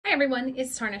everyone,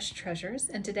 it's Tarnished Treasures,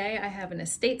 and today I have an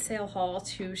estate sale haul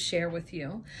to share with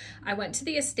you. I went to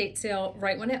the estate sale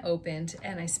right when it opened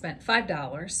and I spent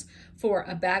 $5 for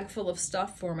a bag full of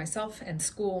stuff for myself and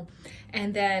school.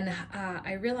 And then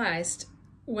I realized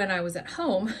when I was at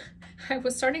home, I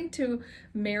was starting to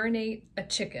marinate a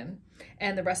chicken,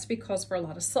 and the recipe calls for a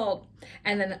lot of salt.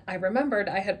 And then I remembered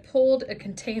I had pulled a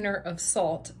container of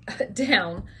salt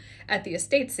down at the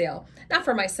estate sale, not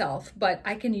for myself, but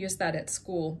I can use that at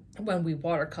school when we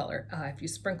watercolor. If you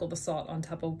sprinkle the salt on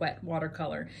top of wet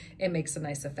watercolor, it makes a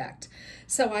nice effect.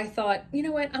 So I thought, you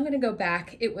know what, I'm gonna go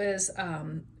back. It was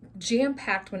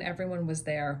jam-packed when everyone was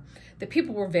there. The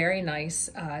people were very nice.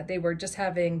 They were just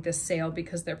having this sale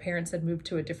because their parents had moved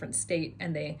to a different state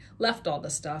and they left all the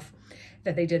stuff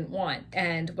that they didn't want.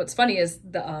 And what's funny is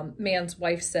the man's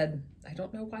wife said, I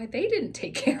don't know why they didn't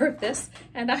take care of this.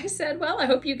 And I said, well, I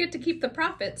hope you get to keep the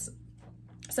profits.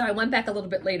 So I went back a little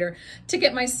bit later to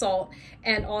get my salt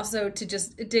and also to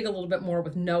just dig a little bit more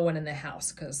with no one in the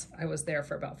house, because I was there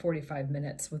for about 45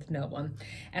 minutes with no one.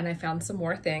 And I found some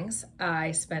more things.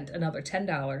 I spent another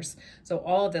 $10. So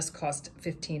all of this cost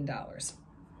 $15.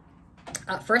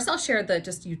 First, I'll share the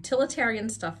just utilitarian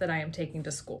stuff that I am taking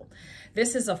to school.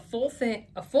 This is a full thing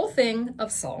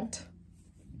of salt.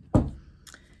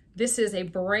 This is a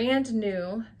brand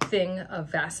new thing of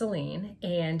Vaseline,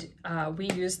 and we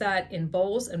use that in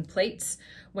bowls and plates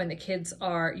when the kids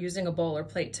are using a bowl or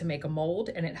plate to make a mold,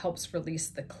 and it helps release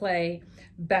the clay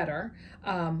better.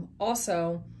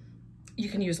 Also, you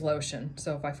can use lotion.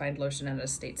 So if I find lotion at an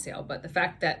estate sale, but the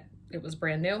fact that it was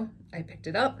brand new, I picked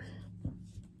it up.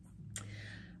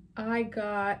 I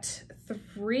got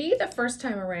 3 the first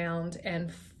time around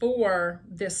and 4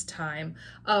 this time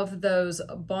of those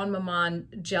Bon Maman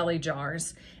jelly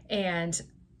jars. And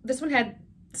this one had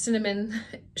cinnamon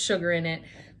sugar in it,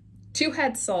 2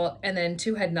 had salt, and then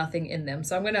 2 had nothing in them.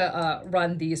 So I'm gonna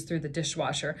run these through the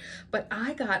dishwasher. But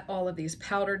I got all of these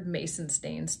powdered mason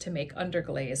stains to make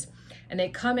underglaze. And they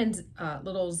come in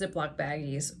little Ziploc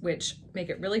baggies, which make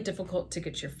it really difficult to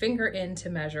get your finger in to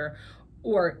measure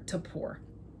or to pour.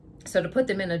 So to put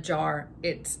them in a jar,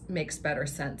 it makes better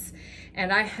sense.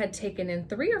 And I had taken in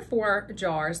 3 or 4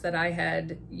 jars that I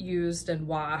had used and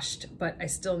washed, but I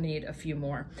still need a few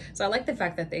more. So I like the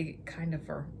fact that they kind of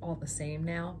are all the same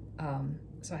now.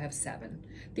 So I have 7.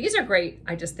 These are great,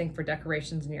 I just think, for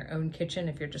decorations in your own kitchen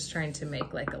if you're just trying to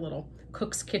make like a little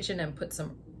cook's kitchen and put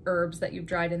some herbs that you've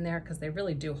dried in there, because they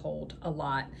really do hold a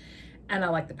lot. And I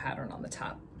like the pattern on the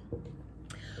top.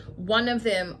 One of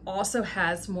them also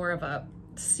has more of a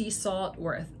sea salt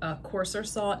or a coarser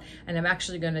salt, and I'm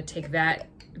actually going to take that,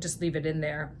 just leave it in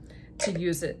there to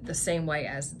use it the same way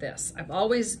as this. I've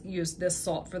always used this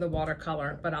salt for the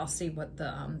watercolor, but I'll see what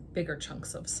the bigger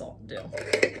chunks of salt do.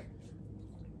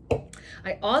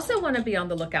 I also want to be on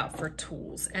the lookout for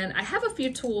tools, and I have a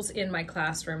few tools in my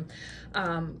classroom,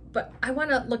 but I want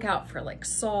to look out for like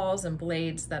saws and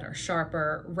blades that are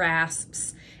sharper,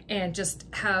 rasps, and just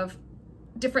have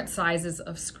different sizes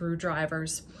of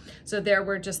screwdrivers. So there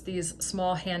were just these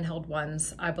small handheld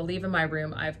ones. I believe in my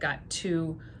room I've got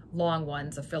 2 long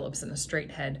ones, a Phillips and a straight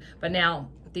head, but now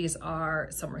these are,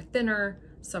 some are thinner,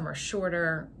 some are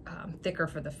shorter, thicker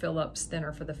for the Phillips,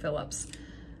 thinner for the Phillips.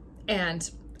 And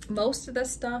most of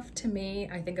this stuff, to me,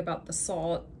 I think about the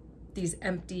salt, these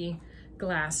empty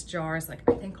glass jars, like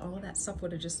I think all of that stuff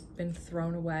would have just been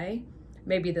thrown away.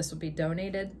 Maybe this would be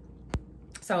donated.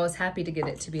 So I was happy to get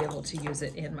it to be able to use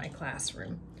it in my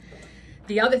classroom.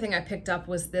 The other thing I picked up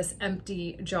was this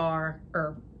empty jar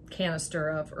or canister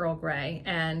of Earl Grey,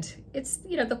 and it's,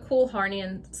 you know, the cool Harney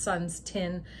 & Sons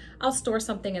tin. I'll store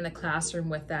something in the classroom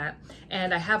with that,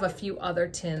 and I have a few other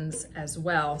tins as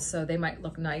well, so they might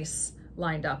look nice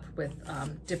lined up with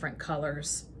different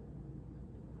colors,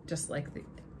 just like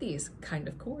these, kind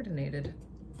of coordinated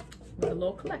with a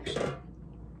little collection.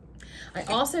 I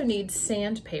also need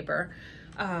sandpaper,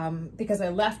 because I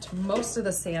left most of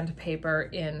the sandpaper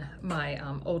in my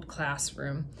old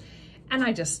classroom, and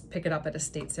I just pick it up at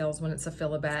estate sales when it's a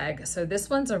fill-a-bag. So this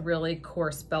one's a really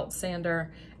coarse belt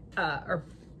sander, or,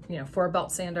 you know, for a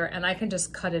belt sander, and I can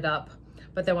just cut it up.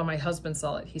 But then when my husband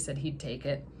saw it, he said he'd take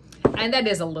it. And that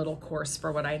is a little coarse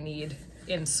for what I need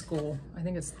in school. I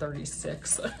think it's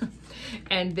 36.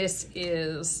 And this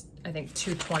is, I think,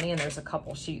 220, and there's a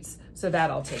couple sheets. So that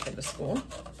I'll take into school.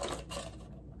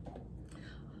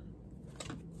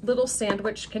 Little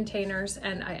sandwich containers,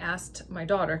 and I asked my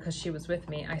daughter, because she was with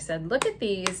me, I said, look at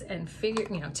these and figure,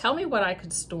 you know, tell me what I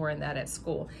could store in that at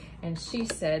school. And she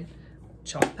said,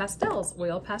 chalk pastels,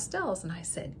 oil pastels. And I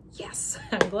said, yes,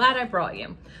 I'm glad I brought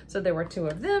you. So there were 2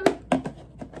 of them.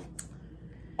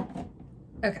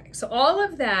 Okay, so all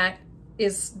of that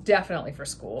is definitely for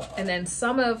school. And then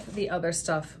some of the other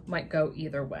stuff might go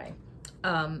either way.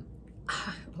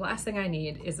 Last thing I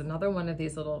need is another one of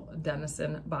these little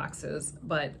Denizen boxes,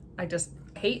 but I just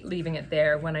hate leaving it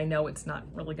there when I know it's not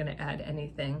really going to add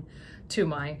anything to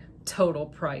my total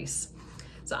price.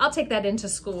 So I'll take that into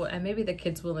school, and maybe the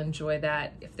kids will enjoy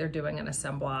that if they're doing an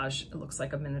assemblage. It looks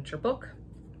like a miniature book.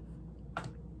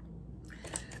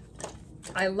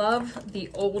 I love the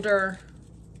older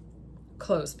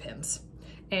clothespins,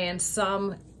 and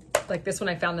some, like this one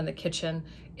I found in the kitchen,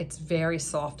 it's very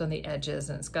soft on the edges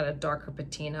and it's got a darker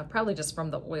patina, probably just from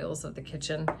the oils of the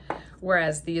kitchen,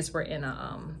 whereas these were in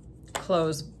a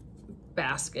clothes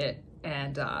basket,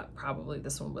 and probably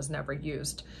this one was never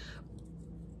used.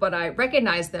 But I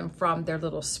recognize them from their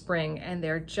little spring, and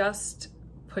they're just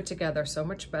put together so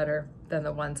much better than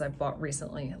the ones I bought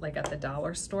recently, like at the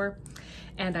dollar store.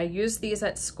 And I use these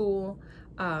at school.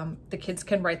 The kids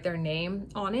can write their name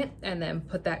on it and then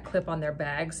put that clip on their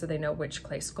bag so they know which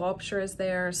clay sculpture is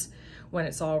theirs when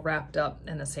it's all wrapped up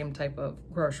in the same type of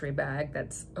grocery bag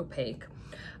that's opaque.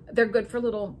 They're good for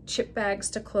little chip bags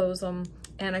to close them.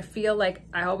 And I feel like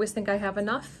I always think I have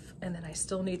enough, and then I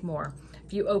still need more.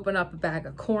 If you open up a bag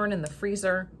of corn in the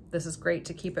freezer, this is great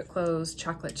to keep it closed.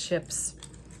 Chocolate chips.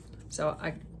 So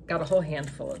I got a whole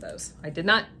handful of those. I did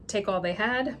not take all they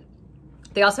had.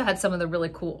 They also had some of the really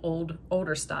cool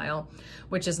older style,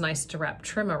 which is nice to wrap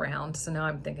trim around. So now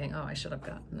I'm thinking, oh, I should have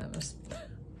gotten those.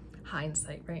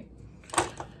 Hindsight, right?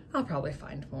 I'll probably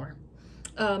find more.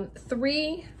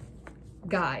 3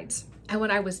 guides. And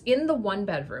when I was in the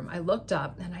 1-bedroom, I looked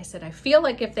up and I said, I feel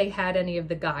like if they had any of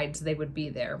the guides, they would be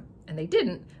there. And they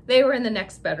didn't. They were in the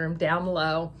next bedroom down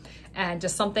low, and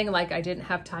just something like I didn't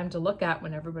have time to look at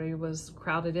when everybody was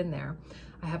crowded in there.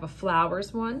 I have a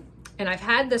flowers one, and I've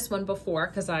had this one before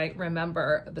because I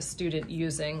remember the student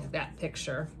using that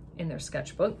picture in their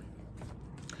sketchbook.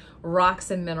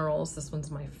 Rocks and minerals, this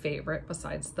one's my favorite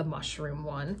besides the mushroom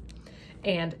one.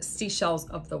 And seashells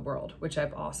of the world, which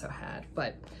I've also had,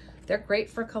 but they're great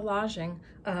for collaging.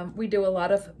 We do a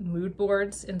lot of mood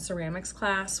boards in ceramics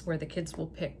class where the kids will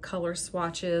pick color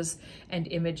swatches and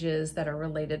images that are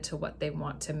related to what they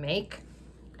want to make.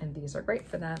 And these are great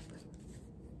for that.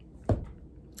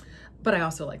 But I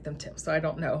also like them too, so I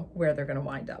don't know where they're gonna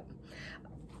wind up.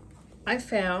 I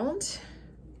found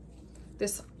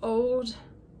this old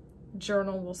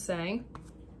journal, we'll say,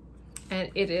 and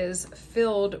it is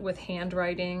filled with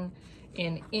handwriting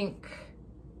in ink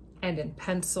and in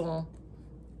pencil,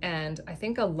 and I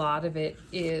think a lot of it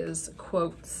is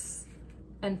quotes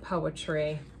and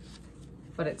poetry,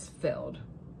 but it's filled.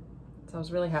 So I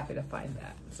was really happy to find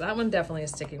that. So that one definitely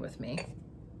is sticking with me.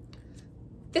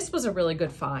 This was a really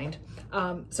good find.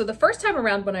 So the first time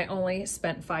around when I only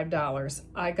spent $5,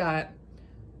 I got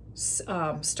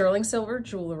sterling silver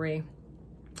jewelry,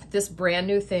 this brand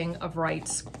new thing of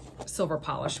Wright's silver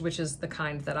polish, which is the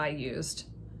kind that I used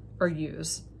or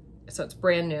use. So it's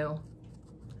brand new.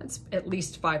 It's at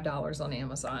least $5 on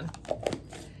Amazon.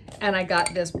 And I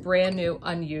got this brand new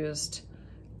unused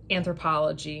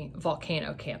Anthropologie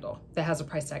volcano candle that has a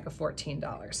price tag of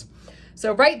 $14.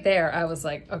 So right there, I was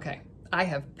like, okay, I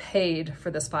have paid for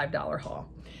this $5 haul.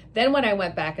 Then when I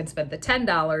went back and spent the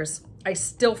 $10, I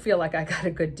still feel like I got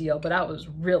a good deal, but I was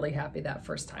really happy that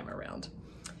first time around.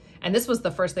 And this was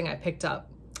the first thing I picked up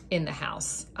in the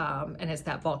house. And it's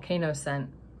that volcano scent,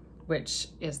 which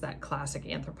is that classic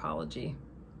Anthropologie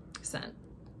scent,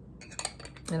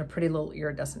 in a pretty little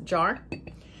iridescent jar.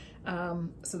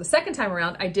 So the second time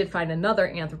around, I did find another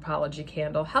Anthropologie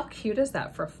candle. How cute is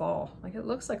that for fall? Like, it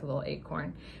looks like a little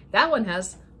acorn. That one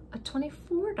has a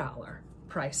 $24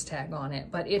 price tag on it,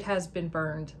 but it has been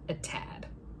burned a tad.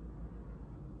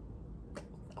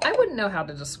 I wouldn't know how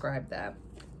to describe that.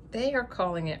 They are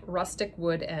calling it rustic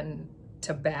wood and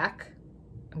tobacco.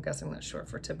 I'm guessing that's short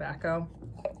for tobacco.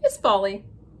 It's folly.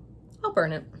 I'll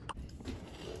burn it.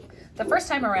 The first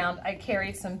time around, I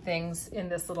carried some things in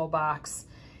this little box,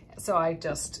 so I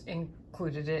just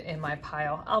included it in my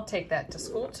pile. I'll take that to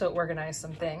school to organize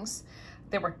some things.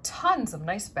 There were tons of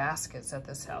nice baskets at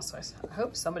this house, so I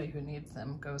hope somebody who needs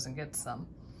them goes and gets them.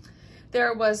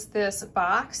 There was this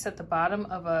box at the bottom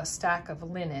of a stack of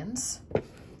linens,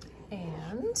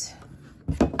 and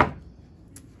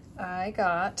I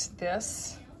got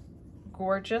this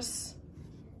gorgeous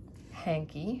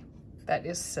hanky that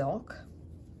is silk.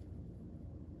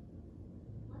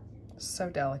 So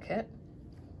delicate.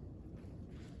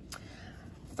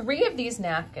 3 of these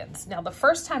napkins. Now, the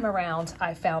first time around,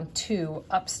 I found 2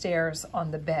 upstairs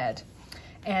on the bed.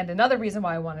 And another reason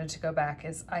why I wanted to go back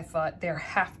is I thought there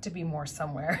have to be more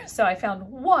somewhere. So I found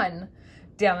 1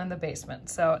 down in the basement.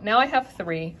 So now I have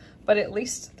 3, but at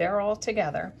least they're all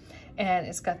together. And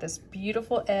it's got this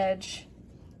beautiful edge,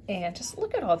 and just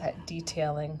look at all that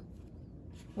detailing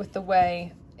with the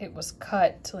way it was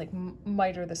cut to like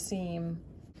miter the seam.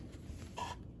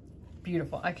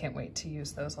 Beautiful. I can't wait to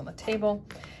use those on the table.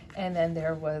 And then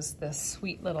there was this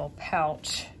sweet little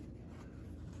pouch.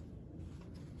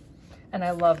 And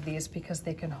I love these because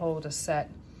they can hold a set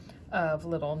of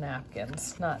little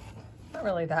napkins. Not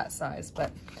really that size,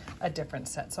 but a different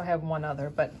set. So I have one other,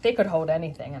 but they could hold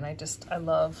anything. And I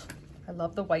love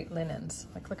the white linens.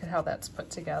 Like, look at how that's put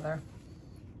together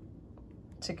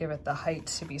to give it the height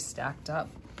to be stacked up.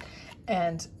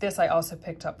 And this I also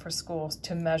picked up for schools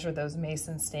to measure those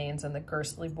mason stains and the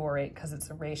Gerstli borate because it's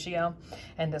a ratio,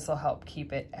 and this will help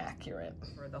keep it accurate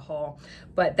for the haul.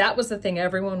 But that was the thing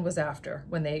everyone was after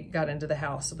when they got into the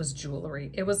house. It was jewelry.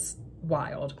 It was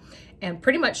wild. And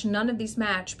pretty much none of these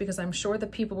match because I'm sure the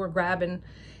people were grabbing,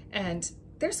 and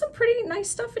there's some pretty nice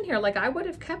stuff in here. Like, I would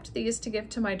have kept these to give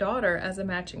to my daughter as a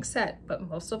matching set, but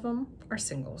most of them are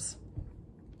singles.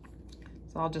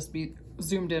 So I'll just be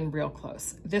zoomed in real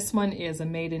close. This one is a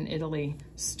made in Italy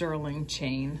sterling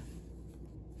chain.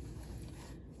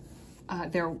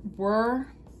 There were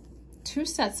 2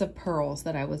 sets of pearls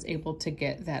that I was able to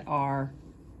get that are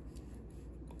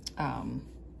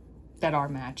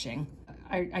matching.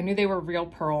 I knew they were real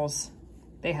pearls.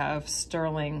 They have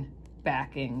sterling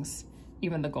backings.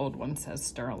 Even the gold one says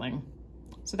sterling.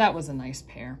 So that was a nice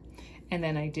pair. And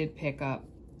then I did pick up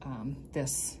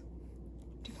this,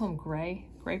 do you call them gray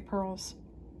pearls?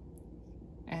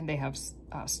 And they have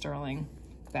sterling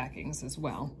backings as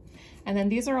well. And then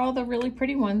these are all the really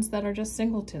pretty ones that are just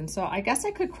singleton. So I guess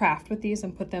I could craft with these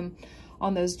and put them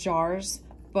on those jars,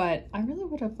 but I really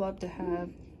would have loved to have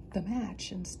the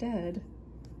match instead.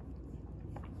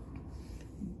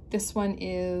 This one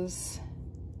is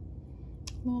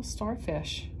a little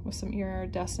starfish with some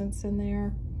iridescence in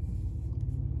there.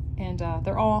 And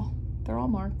they're all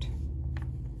marked.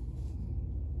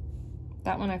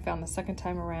 That one I found the second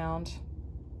time around,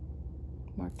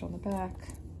 marked on the back.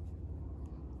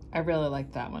 I really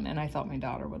like that one, and I thought my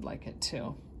daughter would like it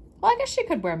too. Well, I guess she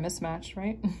could wear mismatched,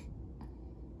 right?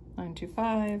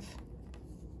 925.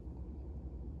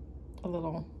 A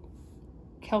little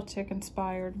Celtic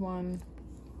inspired one.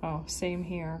 Oh, same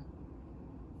here.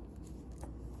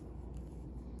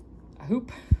 A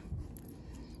hoop.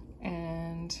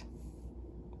 And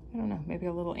I don't know, maybe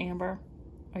a little amber.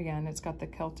 Again, it's got the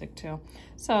Celtic too.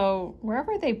 So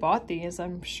wherever they bought these,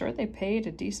 I'm sure they paid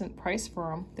a decent price for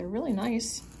them. They're really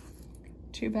nice.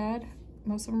 Too bad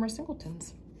most of them are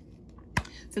singletons.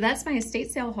 So that's my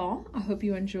estate sale haul. I hope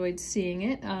you enjoyed seeing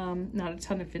it. Not a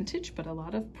ton of vintage, but a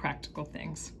lot of practical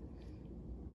things.